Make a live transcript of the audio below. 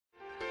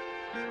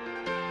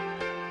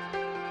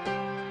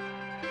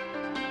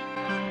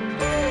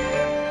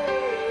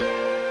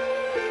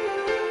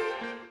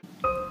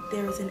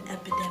is an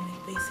epidemic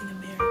facing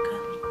America.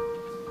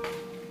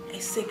 A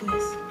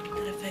sickness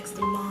that affects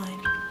the mind,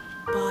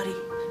 body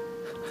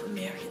of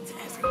Americans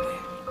everywhere.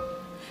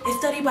 A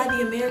study by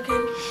the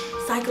American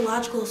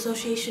Psychological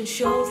Association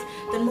shows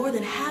that more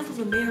than half of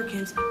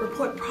Americans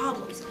report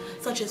problems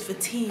such as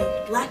fatigue,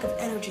 lack of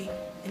energy,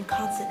 and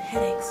constant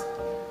headaches.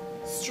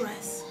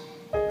 Stress.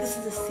 This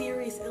is a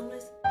serious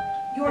illness.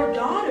 Your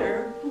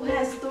daughter, who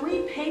has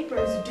 3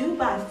 papers due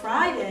by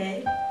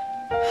Friday,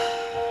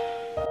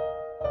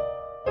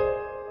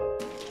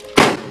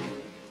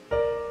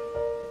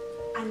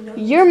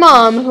 your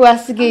mom, who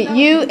has to get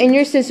you and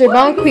your sister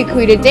Bon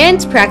Kui to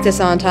dance practice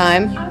on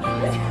time. Ooh,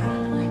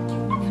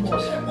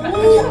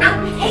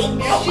 I hate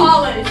nail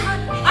polish.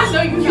 I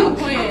know you're not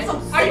playing.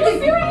 Are you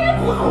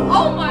serious?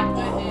 Oh my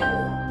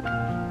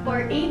goodness.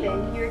 Or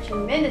even your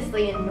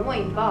tremendously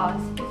annoying boss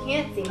who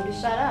can't seem to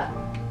shut up.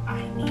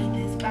 I need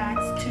this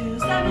fax to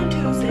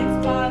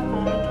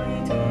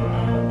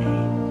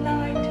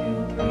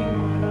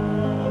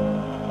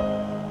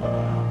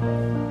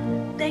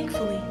 7265432089231.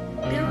 Thankfully,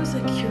 there was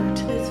a cure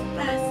to this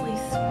fastly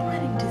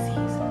spreading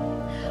disease,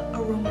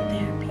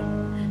 aromatherapy.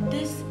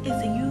 This is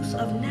the use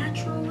of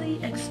naturally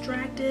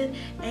extracted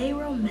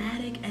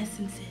aromatic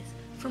essences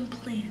from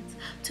plants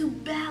to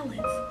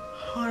balance,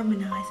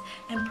 harmonize,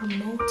 and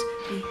promote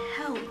the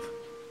health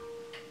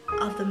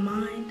of the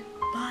mind,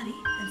 body,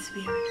 and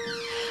spirit.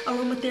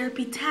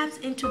 Aromatherapy taps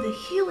into the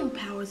healing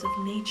powers of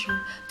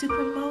nature to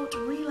promote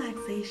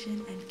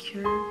relaxation and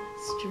cure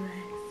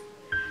stress.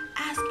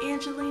 Ask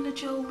Angelina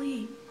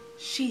Jolie.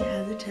 She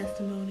has a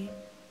testimony.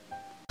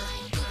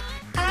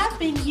 I've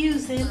been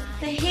using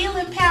the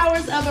healing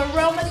powers of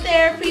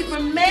aromatherapy for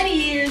many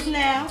years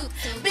now.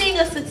 Being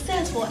a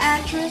successful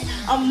actress,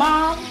 a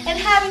mom, and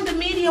having the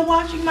media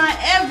watching my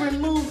every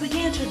move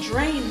began to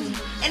drain me,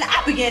 and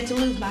I began to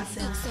lose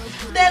myself.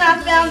 Then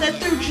I found that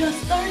through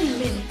just 30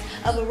 minutes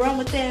of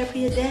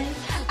aromatherapy a day,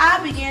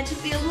 I began to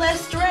feel less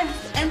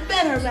stressed and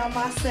better about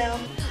myself.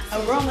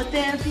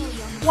 Aromatherapy,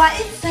 why,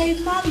 it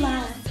saved my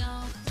life.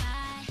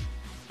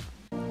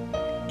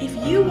 If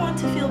you want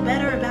to feel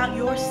better about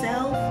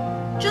yourself,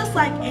 just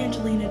like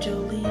Angelina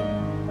Jolie,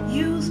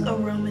 use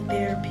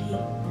aromatherapy.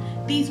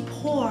 These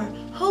poor,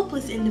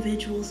 hopeless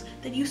individuals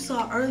that you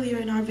saw earlier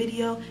in our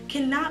video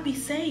cannot be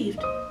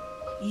saved.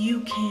 You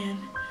can.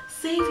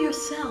 Save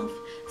yourself.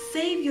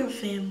 Save your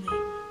family.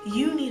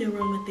 You need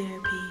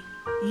aromatherapy.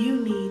 You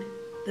need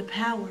the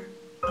power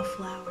of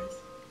flowers.